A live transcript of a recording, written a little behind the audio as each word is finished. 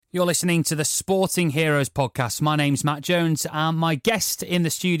You're listening to the Sporting Heroes podcast. My name's Matt Jones, and my guest in the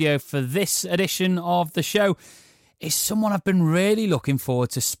studio for this edition of the show is someone I've been really looking forward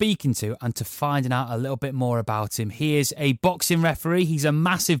to speaking to and to finding out a little bit more about him. He is a boxing referee. He's a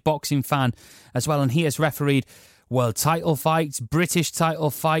massive boxing fan as well, and he has refereed world title fights, British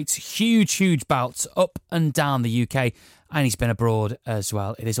title fights, huge bouts up and down the UK, and he's been abroad as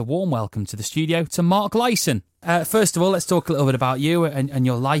well. It is a warm welcome to the studio to Mark Lyson. First of all, let's talk a little bit about you and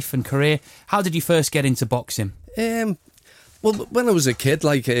your life and career. How did you first get into boxing? Well, when I was a kid,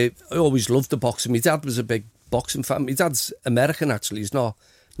 I always loved the boxing. My dad was a big boxing fan. My dad's American, actually. He's not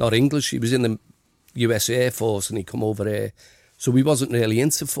English. He was in the US Air Force and he come over here. So he wasn't really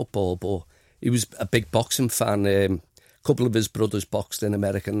into football, but he was a big boxing fan. A couple of his brothers boxed in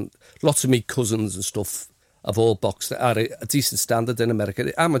America. And lots of me cousins and stuff have all boxed at a decent standard in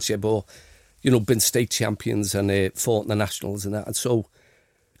America. Amateur, but been state champions and fought in the nationals and that. And so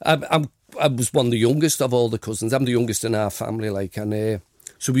I was one of the youngest of all the cousins. I'm the youngest in our family, and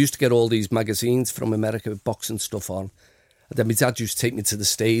so we used to get all these magazines from America with boxing stuff on. And then my dad used to take me to the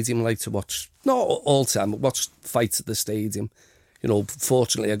stadium, to watch, not all the time, but watch fights at the stadium.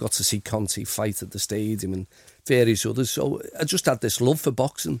 Fortunately, I got to see Conti fight at the stadium and various others. So I just had this love for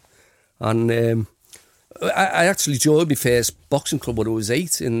boxing. And I actually joined my first boxing club when I was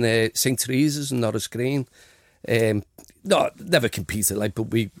 8 in St. Teresa's in Norris Green. Never competed, but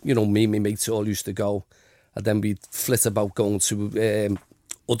we, me and my mates all used to go. And then we'd flit about going to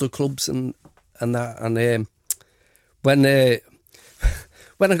other clubs and that. And when I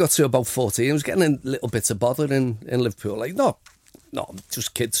got to about 14, I was getting a little bit of bother in Liverpool. No,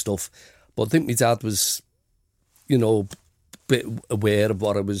 just kid stuff. But I think my dad was, a bit aware of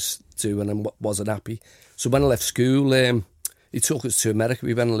what I was doing and wasn't happy. So when I left school, he took us to America.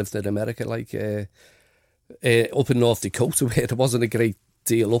 We went and lived in America, up in North Dakota, where there wasn't a great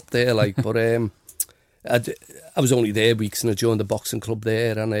deal up there. But I was only there weeks, and I joined the boxing club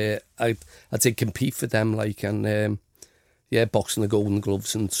there, and I did compete for them, boxing the Golden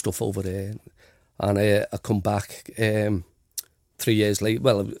Gloves and stuff over there. And I come back 3 years later.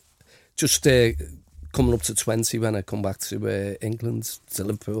 Well, just coming up to 20 when I come back to England, to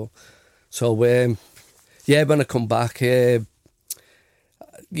Liverpool. So, when I come back, get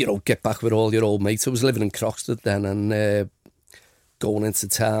back with all your old mates. I was living in Croxteth then and going into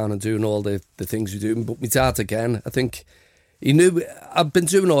town and doing all the things we do. But my dad, again, I think he knew I'd been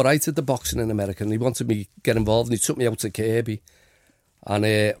doing all right at the boxing in America and he wanted me to get involved and he took me out to Kirby. And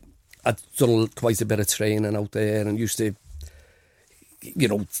I'd done quite a bit of training out there and used to,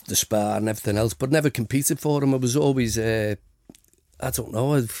 the spar and everything else, but never competed for him. I was always,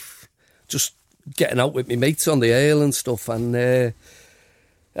 just getting out with my mates on the ale and stuff. And I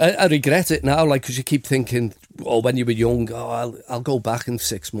regret it now, because you keep thinking, when you were young, I'll go back in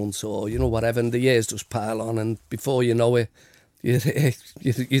 6 months or, whatever. And the years just pile on. And before you know it, you're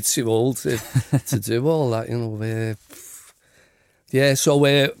too old to do all that, So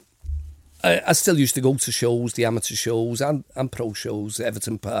I still used to go to shows, the amateur shows and pro shows.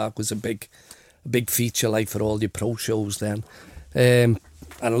 Everton Park was a big feature, for all your pro shows then. And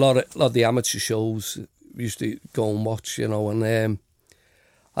a lot of the amateur shows we used to go and watch, and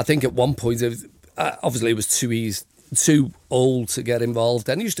I think at one point, obviously it was too old to get involved.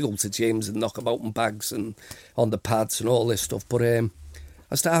 And I used to go to gyms and knock about in bags and on the pads and all this stuff. But I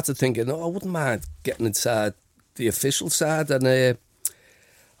started thinking, I wouldn't mind getting inside the official side. And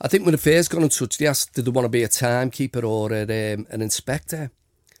I think when I first got in touch, they asked, did they want to be a timekeeper or an inspector?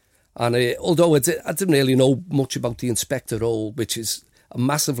 And although I didn't really know much about the inspector role, which is a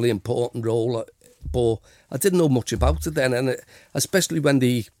massively important role, but I didn't know much about it then. And especially when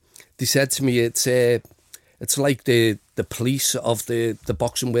they said to me, it's like the police of the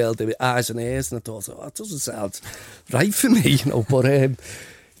boxing world, the eyes and ears. And I thought, that doesn't sound right for me,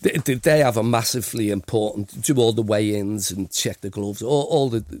 But they have a massively important, do all the weigh-ins and check the gloves, all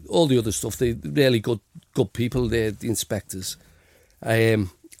the other stuff. They're really good people, the inspectors. And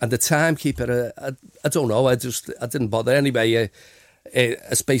the timekeeper, I don't know, I didn't bother. Anyway,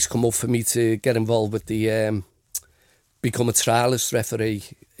 a space come up for me to get involved with the become a trialist referee,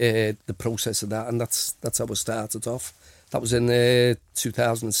 the process of that, and that's how I started off. That was in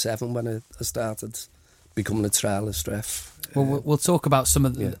 2007 when I started becoming a trialist ref. Well, we'll talk about some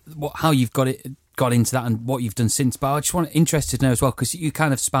of how you've got into that and what you've done since. But I just interested to know as well, because you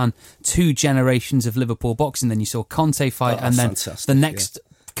kind of span 2 generations of Liverpool boxing. Then you saw Conte fight, and then the next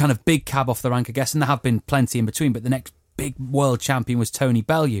kind of big cab off the rank, I guess, and there have been plenty in between. But the next big world champion was Tony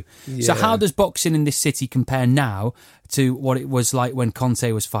Bellew. Yeah. So how does boxing in this city compare now to what it was like when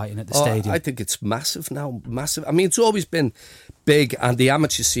Conte was fighting at the stadium? I think it's massive now, massive. I mean, it's always been big, and the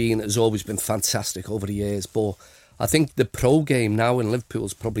amateur scene has always been fantastic over the years, but I think the pro game now in Liverpool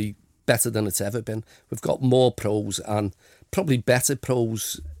is probably better than it's ever been. We've got more pros and probably better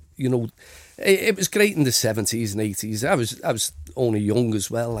pros. You know, it was great in the 70s and 80s. I was only young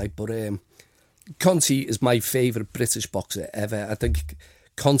as well, like, but Conte is my favourite British boxer ever. I think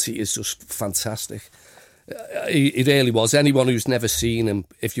Conte is just fantastic. He really was. Anyone who's never seen him,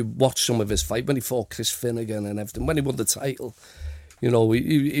 if you watch some of his fight, when he fought Chris Finnegan and everything, when he won the title, you know,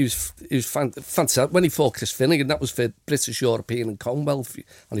 he was fantastic. When he fought Chris Finnegan, that was for British, European and Commonwealth,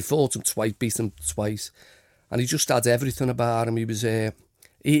 and he fought him twice, beat him twice, and he just had everything about him. He was,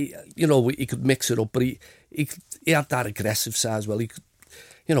 he could mix it up, but he had that aggressive side as well. He could,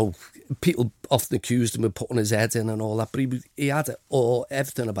 you know, people often accused him of putting his head in and all that, but he had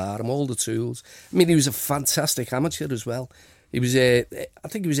everything about him, all the tools. I mean, he was a fantastic amateur as well. He was, I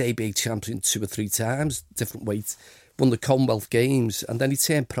think he was ABA champion 2 or 3 times, different weights, won the Commonwealth Games, and then he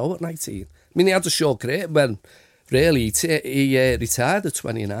turned pro at 19. I mean, he had a short career when, really, he retired at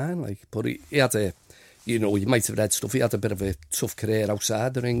 29, like, but he had a, you know, you might have read stuff, he had a bit of a tough career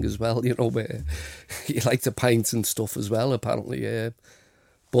outside the ring as well, you know, where he liked to paint and stuff as well, apparently,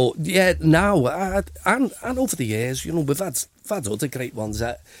 But yeah, now and over the years, you know, we've had other great ones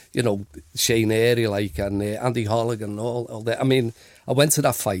that, you know, Shane Airy, like, and Andy Holligan and all that. I mean, I went to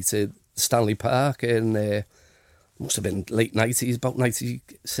that fight at Stanley Park in must have been late 90s, about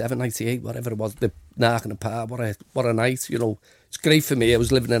 97, 98, whatever it was. The Nark and the Park, what a night, you know. It's great for me. I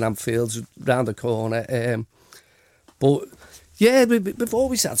was living in Anfield, round the corner, but. Yeah, we've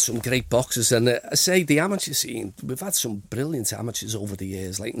always had some great boxers, and I say the amateur scene, we've had some brilliant amateurs over the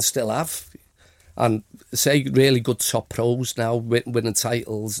years, like, and still have. And say really good top pros now, winning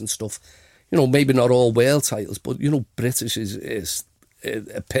titles and stuff. You know, maybe not all world titles, but, you know, British is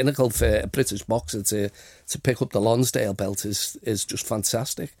a pinnacle for a British boxer to pick up the Lonsdale belt is just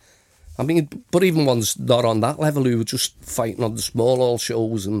fantastic. I mean, but even ones not on that level who were just fighting on the small hall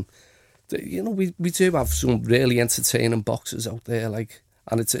shows, and you know, we do have some really entertaining boxers out there, like,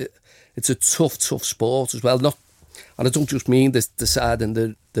 and it's a tough sport as well. And I don't just mean the side in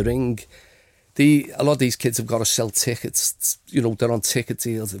the ring. A lot of these kids have got to sell tickets. You know, they're on ticket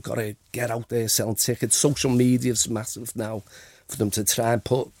deals. They've got to get out there selling tickets. Social media's massive now for them to try and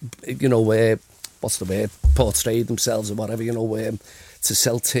put, you know, what's the word, portray themselves or whatever, you know, to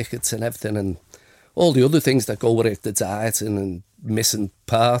sell tickets and everything, and all the other things that go with it, the dieting and missing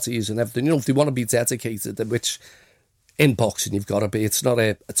parties and everything. You know, if they want to be dedicated, which in boxing you've got to be. It's not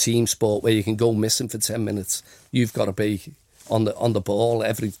a team sport where you can go missing for 10 minutes. You've got to be on the ball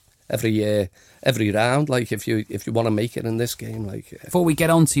every round, like, if you want to make it in this game. Like, before we get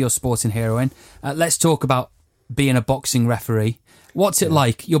on to your sporting heroine, let's talk about being a boxing referee. What's it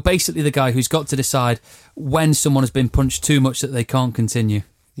like? You're basically the guy who's got to decide when someone has been punched too much that they can't continue.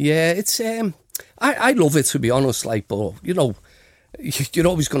 Yeah, it's I love it, to be honest, like, but, you know, you're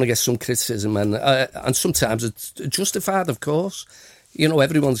always going to get some criticism, and sometimes it's justified, of course. You know,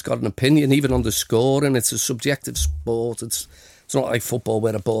 everyone's got an opinion, even on the score, and it's a subjective sport. It's not like football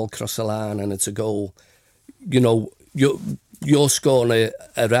where a ball crosses the line and it's a goal. You know, you're scoring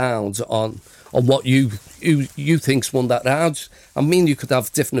a round on what you think's won that round. I mean, you could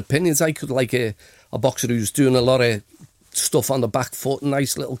have different opinions. I could like a boxer who's doing a lot of stuff on the back foot,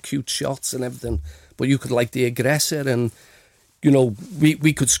 nice little cute shots and everything, but you could like the aggressor, and you know,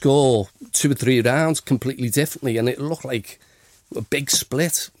 we could score 2 or 3 rounds completely differently, and it looked like a big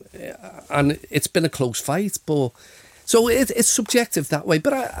split, and it's been a close fight. But so it's subjective that way.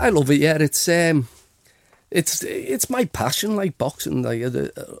 But I love it. Yeah, it's my passion, like boxing. Like,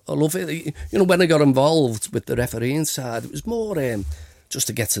 I love it. You know, when I got involved with the refereeing side, it was more just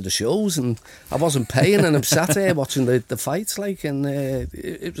to get to the shows, and I wasn't paying, and I'm sat there watching the fights, like, and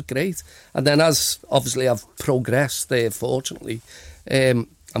it was great. And then as obviously I've progressed there, fortunately, I'm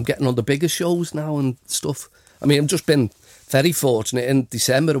getting on the bigger shows now and stuff. I mean, I've just been very fortunate. In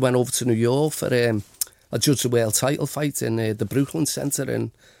December I went over to New York for I judged the world title fight in the Brooklyn Center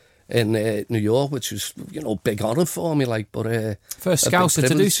in New York, which was, you know, big honour for me, like, but first Scouser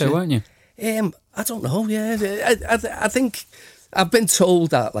to do so, weren't you? I don't know, yeah. I think I've been told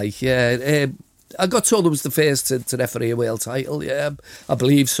that, like, yeah. I got told I was the first to referee a world title, yeah. I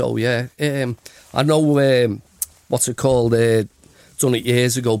believe so, yeah. I know, what's it called, done it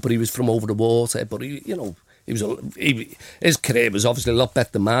years ago, but he was from over the water, but he, you know, his career was obviously a lot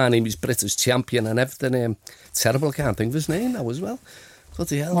better than mine. He was British champion and everything. Terrible, I can't think of his name now as well. What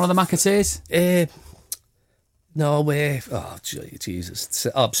the hell? One of the McAteers? No way. Oh, Jesus.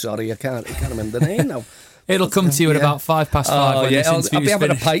 I'm sorry, I can't remember the name now. It'll come to you at about 5:05 when this interview I'll be is having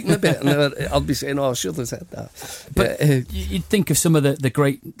finished. a pint in a bit, and I'll be saying, "Oh, I should have said that." But you'd think of some of the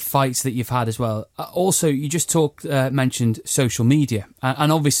great fights that you've had as well. Also, you just mentioned social media,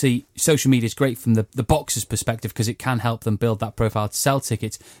 and obviously social media is great from the boxer's perspective because it can help them build that profile to sell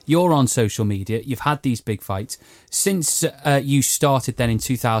tickets. You're on social media. You've had these big fights since you started then in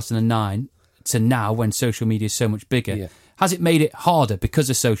 2009 to now, when social media is so much bigger. Yeah. Has it made it harder because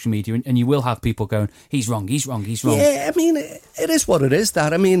of social media? And you will have people going, he's wrong. Yeah, I mean, it is what it is,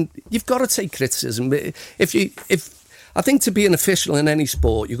 that. I mean, you've got to take criticism. I think to be an official in any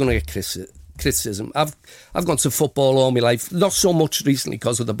sport, you're going to get criticism. I've gone to football all my life, not so much recently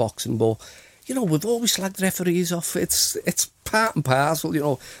because of the boxing, but, you know, we've always slagged referees off. It's part and parcel, you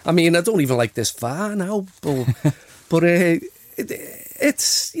know. I mean, I don't even like this far now, but it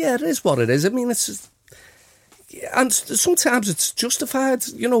is what it is. I mean, it's... And sometimes it's justified,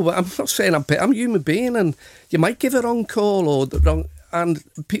 you know. I'm not saying I'm a human being, and you might give a wrong call or the wrong, and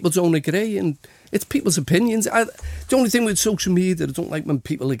people don't agree, and it's people's opinions. The only thing with social media, I don't like when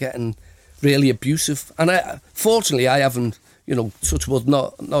people are getting really abusive. And fortunately, I haven't, you know, touch wood,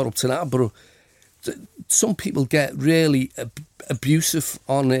 not up to that, but some people get really abusive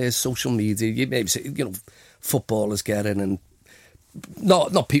on social media. You maybe say, you know, footballers get in, and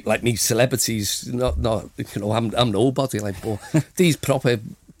not people like me, celebrities. Not you know, I'm nobody, like, but these proper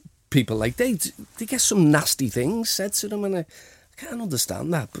people, like, they get some nasty things said to them, and I can't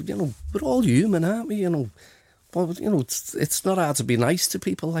understand that. But, you know, we're all human, aren't we? You know, well, you know, it's not hard to be nice to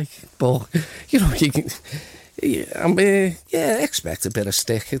people, like, but, you know, you can, expect a bit of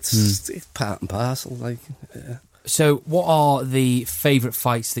stick. It's part and parcel, like. Yeah. So, what are the favourite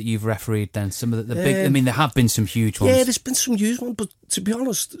fights that you've refereed then? Some of the big... I mean, there have been some huge ones. Yeah, there's been some huge ones, but to be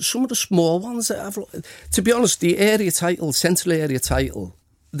honest, some of the small ones that I've... To be honest, the area title, Central Area title,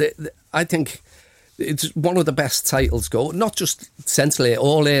 I think it's one of the best titles go. Not just Central Area,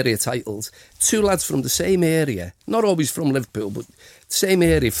 all area titles. Two lads from the same area, not always from Liverpool, but the same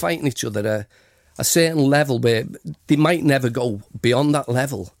area, fighting each other at a certain level where they might never go beyond that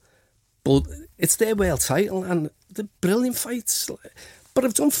level. But it's their world title, and they're brilliant fights. But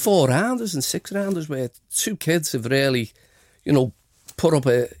I've done 4-rounders and 6-rounders where two kids have really, you know, put up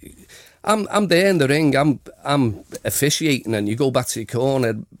a... I'm there in the ring, I'm officiating, and you go back to your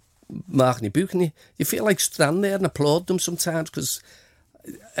corner, marking your book, and you feel like stand there and applaud them sometimes, because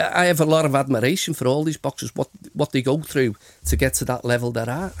I have a lot of admiration for all these boxers, what they go through to get to that level they're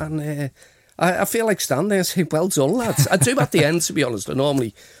at, and... I feel like standing there and saying, well done, lads. I do at the end, to be honest. I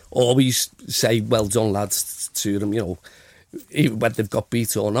normally always say, well done, lads, to them, you know, even when they've got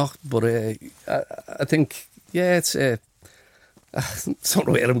beat or not. But I think, yeah, it's... I don't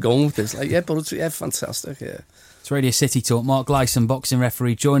know where I'm going with this. Like, yeah, but it's fantastic, yeah. It's Radio City Talk. Mark Gleeson, boxing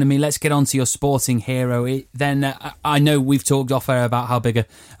referee, joining me. Let's get on to your sporting hero. Then I know we've talked off air about how big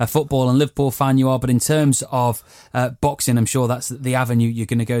a football and Liverpool fan you are, but in terms of boxing, I'm sure that's the avenue you're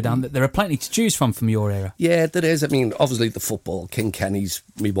going to go down. There are plenty to choose from your era. Yeah, there is. I mean, obviously the football, King Kenny's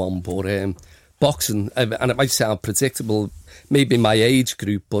me one, but boxing, and it might sound predictable, maybe my age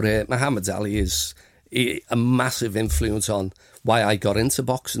group, but Muhammad Ali is a massive influence on why I got into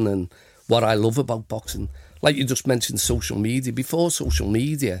boxing and what I love about boxing. Like you just mentioned, social media. Before social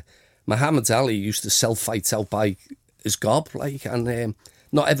media, Muhammad Ali used to sell fights out by his gob, like, and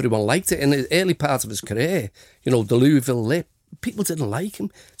not everyone liked it. In the early part of his career, you know, the Louisville Lip, people didn't like him.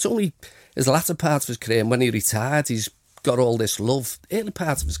 It's only his latter part of his career, and when he retired, he's got all this love. Early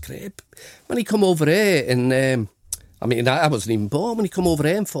part of his career, when he come over here, and I mean, I wasn't even born when he come over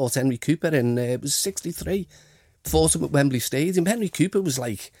here and fought Henry Cooper in, it was 63. Fought him at Wembley Stadium. Henry Cooper was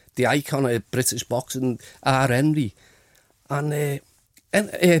like the icon of British boxing, R. Henry. And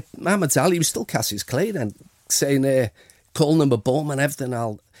Muhammad Ali was still Cassius Clay then, saying, calling him a bum and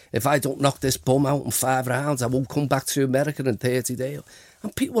everything. If I don't knock this bum out in 5 rounds, I won't come back to America in 30 days.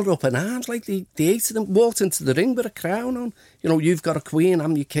 And people were up in arms, like they hated him, walked into the ring with a crown on. You know, you've got a queen,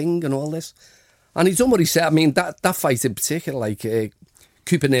 I'm your king, and all this. And he's done what he said. I mean, that fight in particular, like...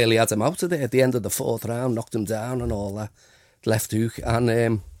 Cooper nearly had him out of there at the end of the 4th round, knocked him down and all that, left hook.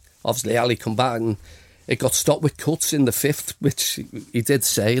 And obviously Ali come back and it got stopped with cuts in the 5th, which he did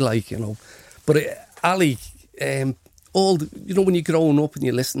say, like, you know. But Ali, all the, you know, when you're growing up and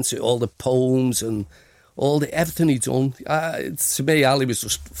you listen to all the poems and everything he'd done, to me, Ali was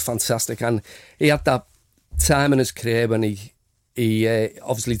just fantastic. And he had that time in his career when he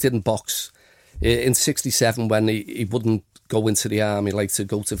obviously didn't box. In 67, when he wouldn't go into the army, like to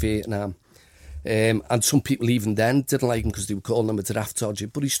go to Vietnam. And some people even then didn't like him because they were calling him a draft dodger,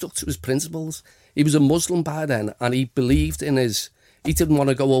 but he stuck to his principles. He was a Muslim by then, and he believed in he didn't want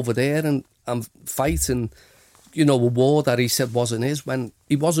to go over there and fight in, a war that he said wasn't his, when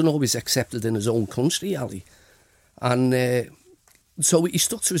he wasn't always accepted in his own country, Ali. And so he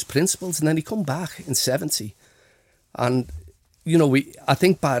stuck to his principles, and then he come back in 70. And, I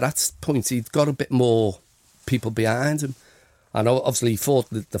think by that point he'd got a bit more people behind him. And obviously he fought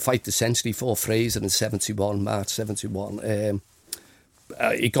the fight essentially for Fraser in March 71.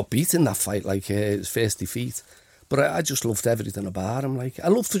 He got beat in that fight, his first defeat. But I just loved everything about him. I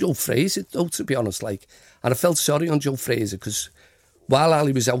loved Joe Fraser, though, to be honest. And I felt sorry on Joe Fraser because while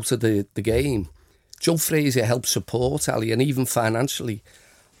Ali was out of the game, Joe Fraser helped support Ali, and even financially.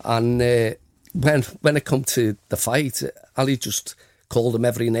 And when it come to the fight, Ali just called him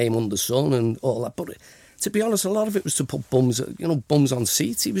every name under the sun and all that. But to be honest, a lot of it was to put bums on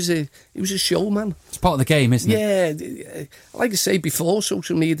seats. He was a showman. It's part of the game, isn't it? Yeah, like I say, before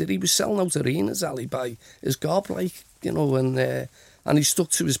social media, he was selling out arenas, Ali, by his gob, and he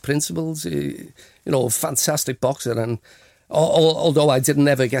stuck to his principles. A fantastic boxer, and although I didn't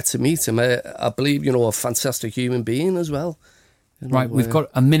ever get to meet him, I believe, a fantastic human being as well. Right, we've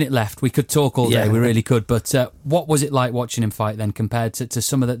got a minute left. We could talk all day, we really could. But what was it like watching him fight then compared to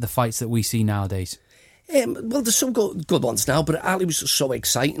some of the fights that we see nowadays? Well, there's some good ones now, but Ali was just so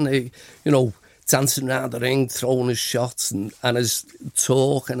exciting, dancing around the ring, throwing his shots and his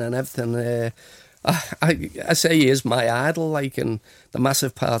talking and everything. I say he is my idol, and the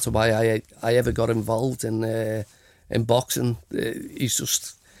massive part of why I ever got involved in boxing. He's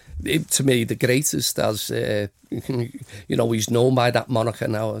just, to me, the greatest, as, he's known by that moniker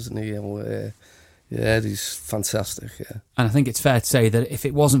now, isn't he? Yeah, he's fantastic, yeah. And I think it's fair to say that if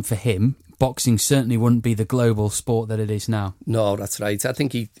it wasn't for him, boxing certainly wouldn't be the global sport that it is now. No, that's right. I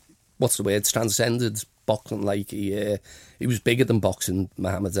think transcended boxing. He was bigger than boxing,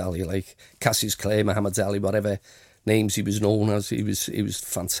 Muhammad Ali, Cassius Clay, Muhammad Ali, whatever names he was known as. He was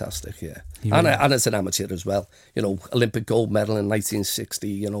fantastic, yeah. And as an amateur as well. Olympic gold medal in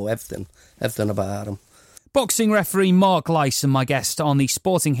 1960, everything about him. Boxing referee Mark Lyson, my guest on the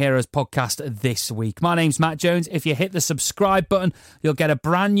Sporting Heroes podcast this week. My name's Matt Jones. If you hit the subscribe button, you'll get a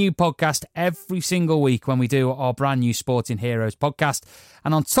brand new podcast every single week when we do our brand new Sporting Heroes podcast.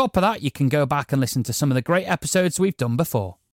 And on top of that, you can go back and listen to some of the great episodes we've done before.